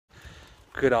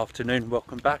Good afternoon,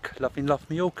 welcome back, loving love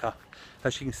Mallorca.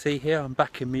 As you can see here, I'm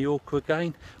back in Mallorca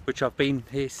again, which I've been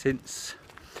here since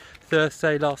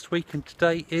Thursday last week, and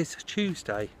today is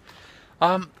Tuesday.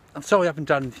 I'm sorry I haven't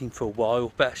done anything for a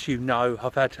while, but as you know,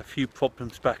 I've had a few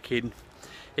problems back in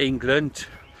England.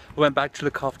 I went back to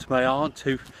look after my aunt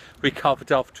who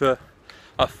recovered after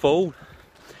a fall,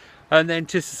 and then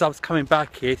just as I was coming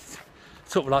back here,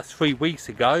 sort of like 3 weeks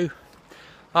ago,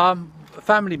 a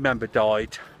family member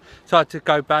died. So I had to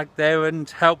go back there and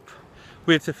help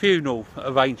with the funeral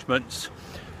arrangements,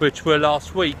 which were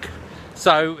last week.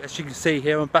 So as you can see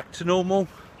here, I'm back to normal,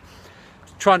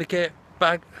 trying to get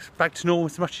back to normal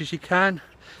as much as you can.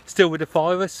 Still with the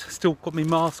virus, still got my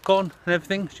mask on and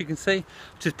everything, as you can see.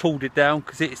 Just pulled it down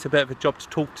because it's a bit of a job to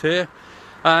talk to you,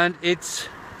 and it's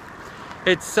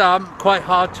quite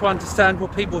hard to understand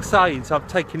what people are saying, so I've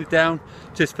taken it down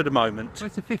just for the moment. Well,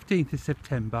 it's the 15th of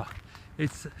September.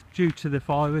 It's due to the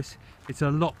virus. It's a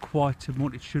lot quieter than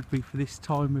what it should be for this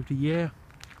time of the year.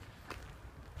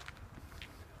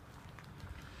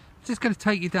 Just going to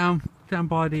take you down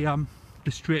by the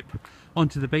strip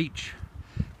onto the beach,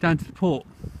 down to the port.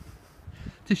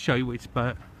 Just show you what it's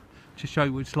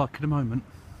like at the moment.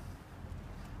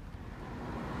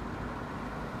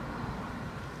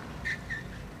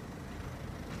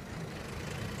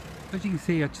 As you can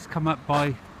see, I've just come up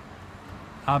by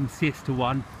Siesta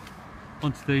 1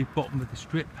 onto the bottom of the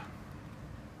strip.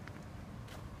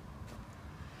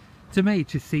 To me, it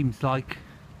just seems like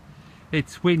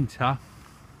it's winter,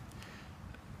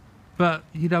 but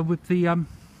you know, with the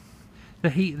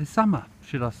heat of the summer,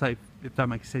 should I say, if that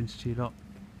makes sense to you lot.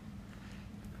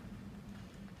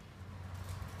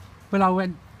 Well, I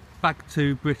went back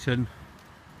to Britain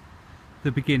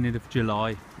the beginning of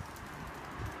July,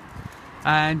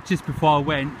 and just before I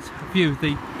went, a few of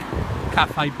the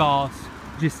cafe bars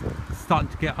just starting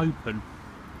to get open.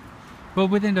 Well,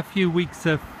 within a few weeks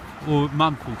or a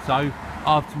month or so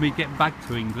after me getting back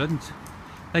to England,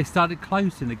 they started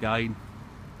closing again.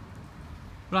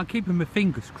 Well, I'm keeping my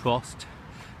fingers crossed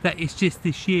that it's just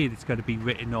this year that's going to be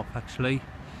written off. Actually,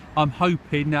 I'm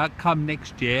hoping that come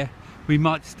next year we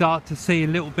might start to see a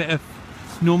little bit of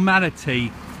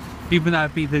normality, even though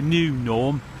it'd be the new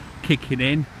norm kicking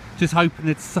in. Just hoping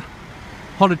that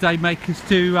holiday makers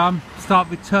do start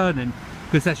returning,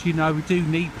 because as you know, we do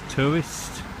need the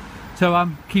tourists to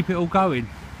keep it all going.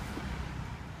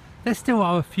 There still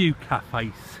are a few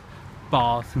cafes,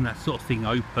 bars and that sort of thing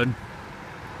open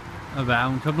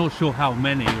around. I'm not sure how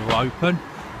many are open,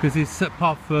 because it's,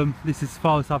 apart from this, as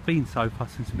far as I've been so far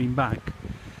since I've been back.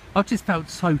 I've just felt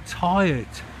so tired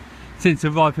since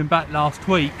arriving back last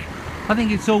week. I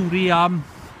think it's all the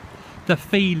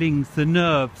feelings, the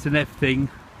nerves and everything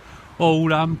all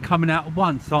coming out at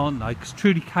once, aren't they? Because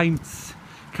Trudy came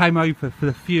over for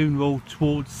the funeral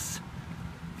towards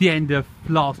the end of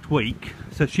last week,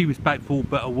 so she was back for all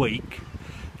but a week.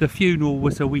 The funeral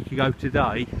was a week ago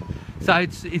today, so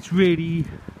it's really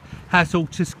has all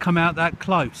just come out that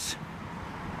close.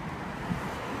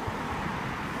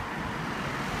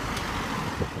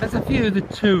 There's a few of the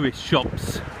tourist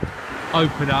shops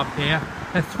open up here.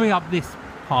 There's 3 up this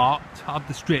part, up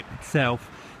the strip itself,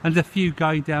 and a few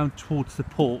going down towards the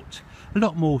port. A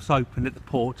lot more's open at the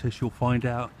port, as you'll find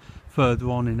out further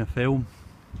on in the film.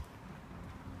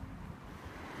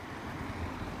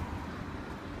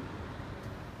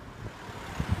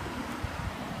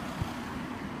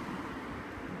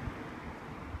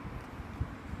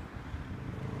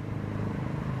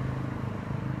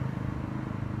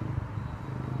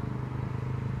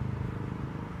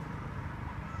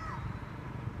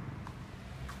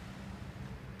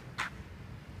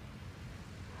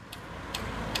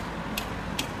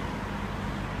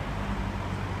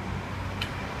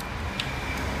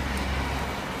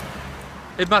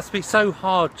 It must be so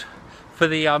hard for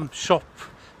the shop,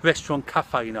 restaurant,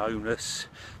 cafe owners,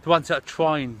 the ones that are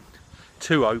trying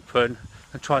to open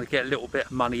and trying to get a little bit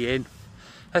of money in.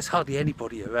 There's hardly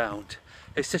anybody around.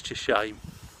 It's such a shame.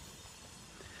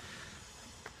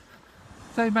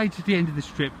 So we made to the end of the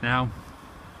strip now.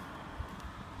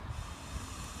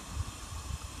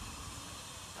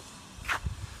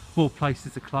 More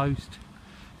places are closed.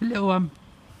 A little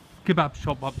kebab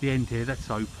shop up the end here,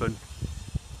 that's open.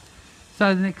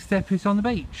 So the next step is on the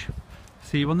beach.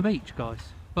 See you on the beach, guys.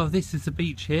 Well, this is the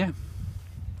beach here.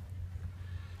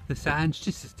 The sand's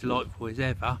just as delightful as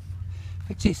ever.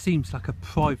 It just seems like a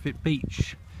private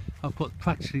beach. I've got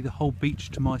practically the whole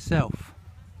beach to myself.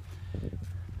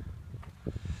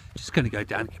 Just going to go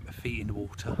down and get my feet in the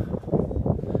water.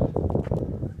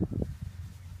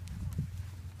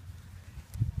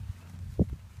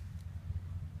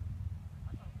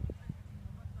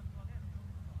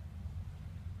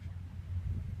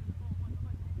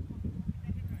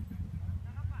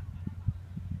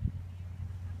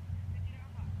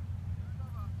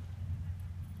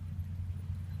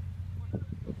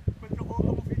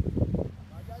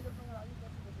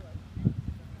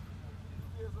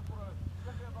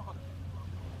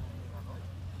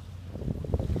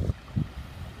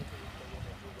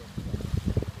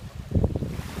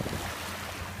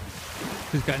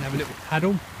 go and have a little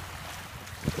paddle.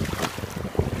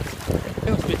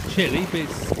 Feels a bit chilly, but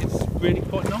it's really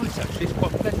quite nice actually, it's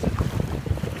quite pleasant.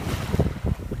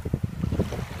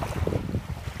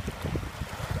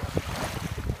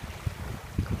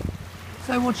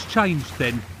 So what's changed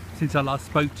then since I last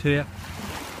spoke to you?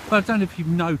 Well, I don't know if you've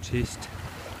noticed,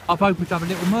 I've opened up a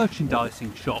little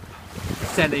merchandising shop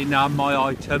selling my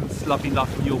items, Loving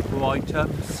Life Mallorca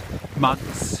items,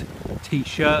 mugs,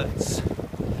 t-shirts,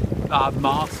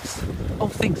 masks, all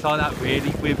things like that really,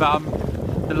 with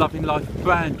the Loving Life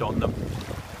brand on them.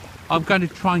 I'm going to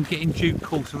try and get in due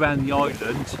course around the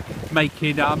island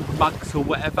making mugs or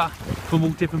whatever from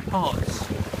all different parts.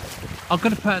 I'm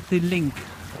going to put the link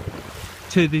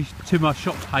to my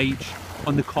shop page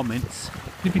on the comments.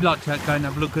 If you'd like to go and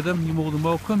have a look at them, you're more than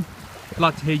welcome. I'd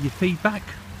like to hear your feedback.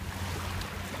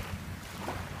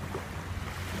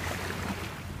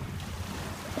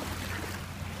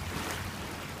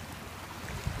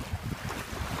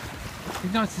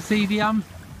 It's nice to see the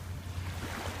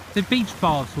beach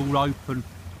bars all open.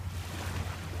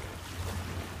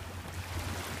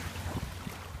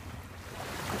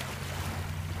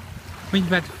 When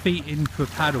you've had your feet in for a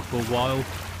paddle for a while,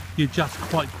 you adjust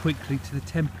quite quickly to the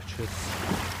temperatures.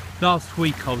 Last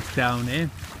week I was down here,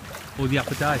 or the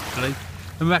other day actually,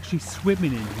 and we're actually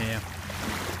swimming in here.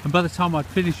 And by the time I'd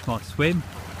finished my swim,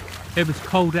 it was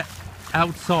cold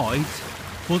outside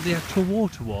what the actual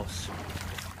water was.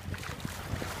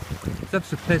 It's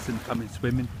absolutely pleasant coming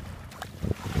swimming.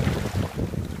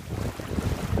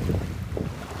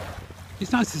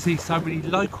 It's nice to see so many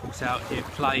locals out here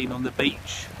playing on the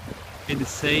beach, in the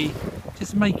sea,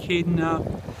 just making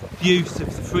use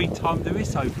of the free time there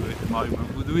is over at the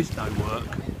moment where there is no work.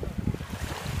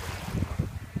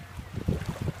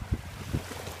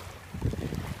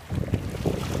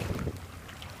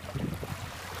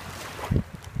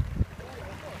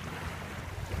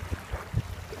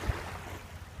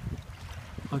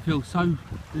 I feel so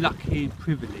lucky and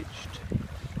privileged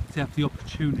to have the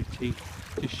opportunity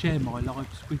to share my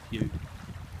lives with you.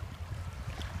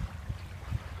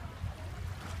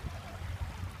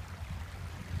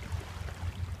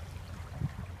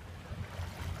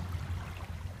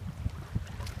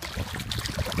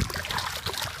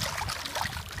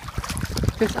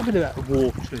 There's something about the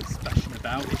water is splashing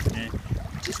about, isn't it?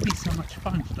 It'd just be so much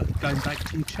fun, like going back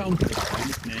to your childhood,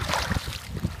 isn't it?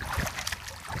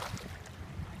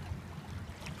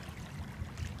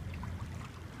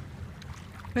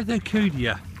 With In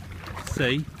Alcudia,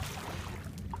 see,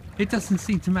 it doesn't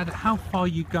seem to matter how far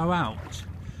you go out,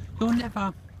 you're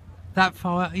never that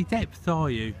far out of depth,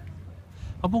 are you?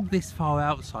 I've walked this far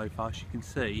out so far, as you can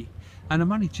see, and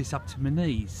I'm only just up to my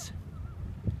knees.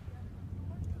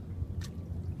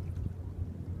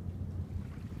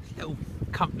 Little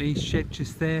company shed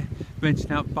just there, renting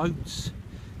out boats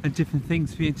and different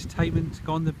things for the entertainment to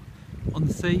go on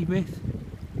the sea with.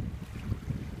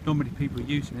 Not many people are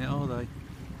using it, are they?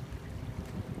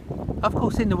 Of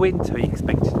course, in the winter you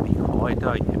expect it to be quiet,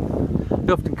 don't you?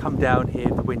 We often come down here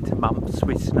in the winter months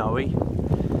with snowy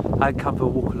and come for a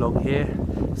walk along here.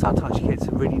 Sometimes you get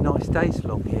some really nice days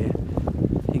along here.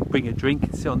 You can bring a drink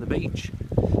and sit on the beach.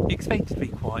 You expect it to be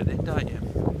quiet then, don't you?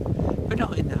 But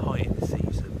not in the height of the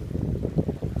season.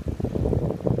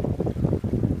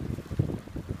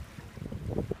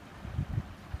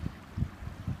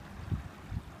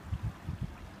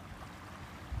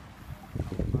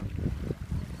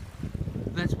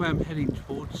 That's where I'm heading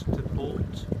towards the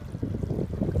port.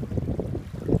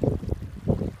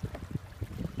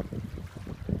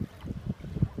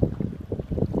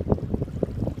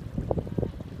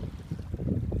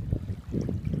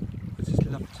 I just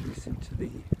love to listen to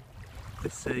the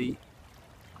sea.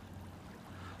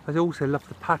 I also love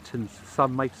the patterns the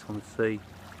sun makes on the sea.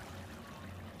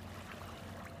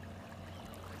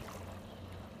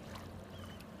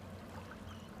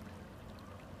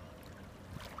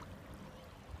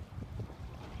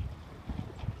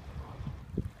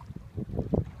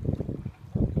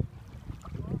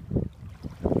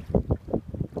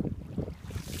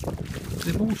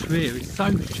 The water here is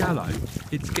so shallow,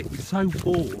 it's getting so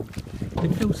warm,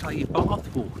 it feels like your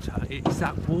bath water. It's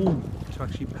that warm to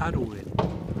actually paddle in.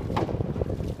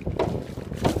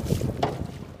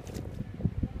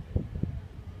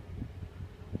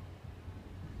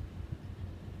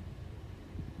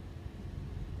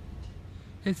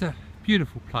 It's a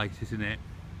beautiful place, isn't it?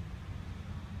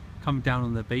 Come down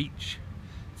on the beach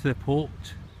to the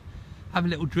port, have a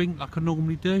little drink like I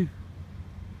normally do, and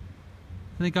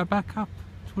then go back up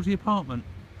towards the apartment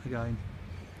again.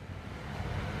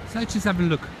 So let's just have a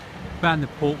look around the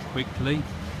port quickly.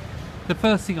 The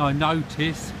first thing I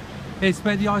notice is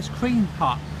where the ice cream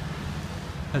hut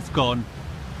has gone.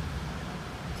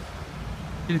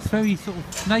 And it's very sort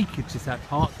of naked, just that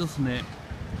part, doesn't it?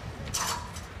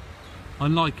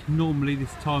 Unlike normally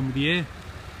this time of the year,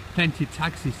 plenty of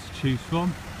taxis to choose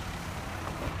from.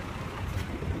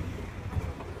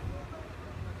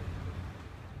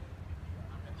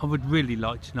 I would really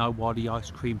like to know why the ice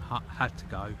cream hut had to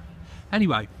go.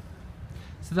 Anyway,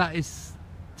 so that is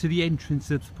to the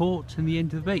entrance of the port and the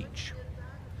end of the beach.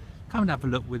 Come and have a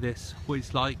look with this, what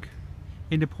it's like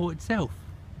in the port itself.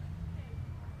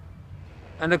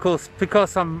 And of course,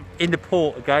 because I'm in the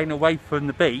port again, away from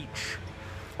the beach,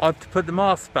 I have to put the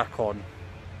mask back on.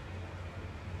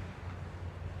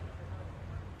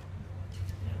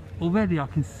 Already I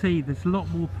can see there's a lot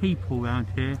more people around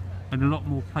here and a lot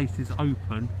more places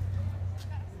open.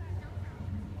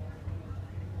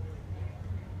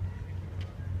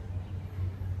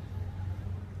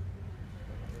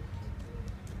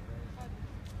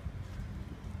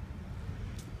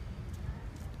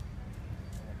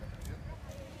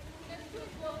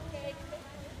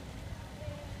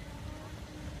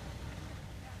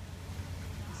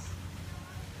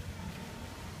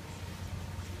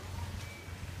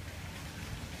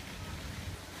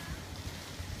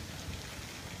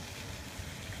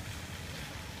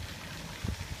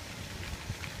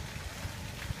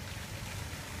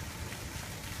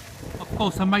 Of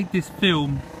course, I made this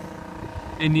film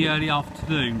in the early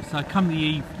afternoon, so come the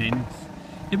evenings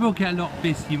it will get a lot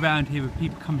busy around here with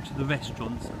people coming to the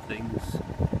restaurants and things.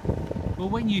 But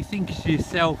when you think to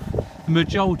yourself, the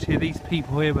majority of these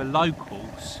people here are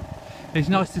locals, it's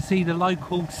nice to see the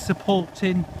locals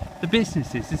supporting the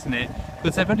businesses, isn't it?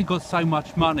 Because they've only got so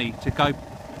much money to go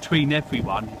between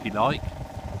everyone, if you like.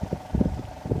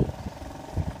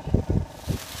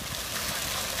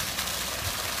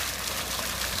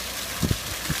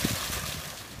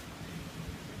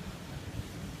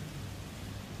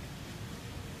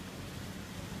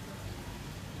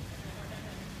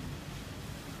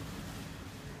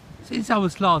 Since I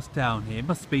was last down here, it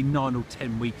must have been 9 or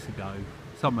 10 weeks ago,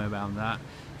 somewhere around that,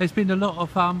 there's been a lot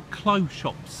of clothes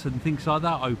shops and things like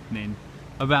that opening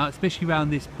around, especially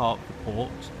around this part of the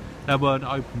port that weren't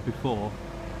open before.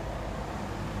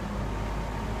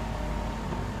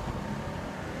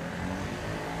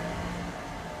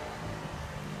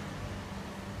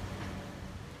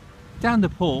 Down the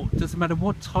port, doesn't matter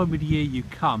what time of the year you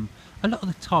come, a lot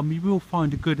of the time you will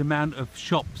find a good amount of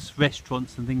shops,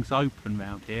 restaurants and things open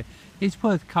around here. It's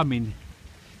worth coming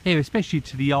here, especially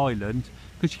to the island,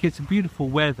 because you get some beautiful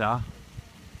weather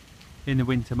in the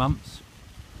winter months.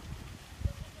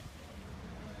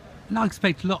 And I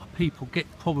expect a lot of people get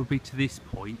probably to this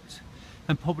point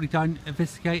and probably don't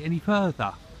investigate any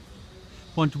further.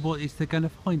 Wonder what is they're going to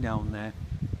find down there.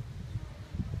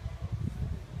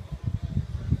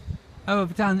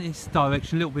 However, down this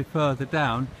direction, a little bit further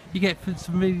down, you get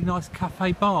some really nice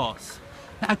cafe bars.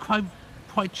 They're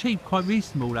quite cheap, quite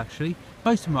reasonable actually.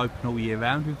 Most of them are open all year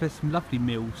round. We've had some lovely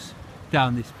meals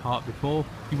down this part before.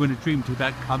 You wouldn't have dreamed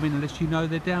about coming unless you know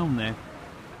they're down there.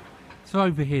 So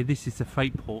over here, this is the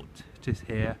freight port just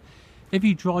here. If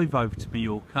you drive over to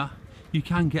Mallorca, you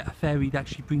can get a ferry that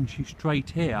actually brings you straight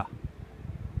here.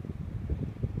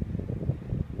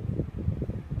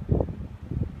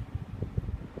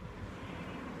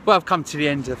 Well, I've come to the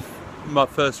end of my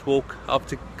first walk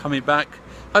after coming back.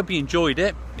 Hope you enjoyed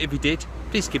it. If you did,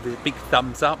 please give it a big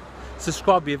thumbs up.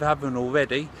 Subscribe if you haven't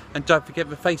already, and don't forget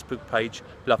my Facebook page,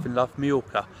 Love and Love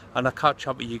Mallorca, and I'll catch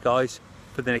up with you guys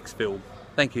for the next film.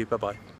 Thank you, bye bye.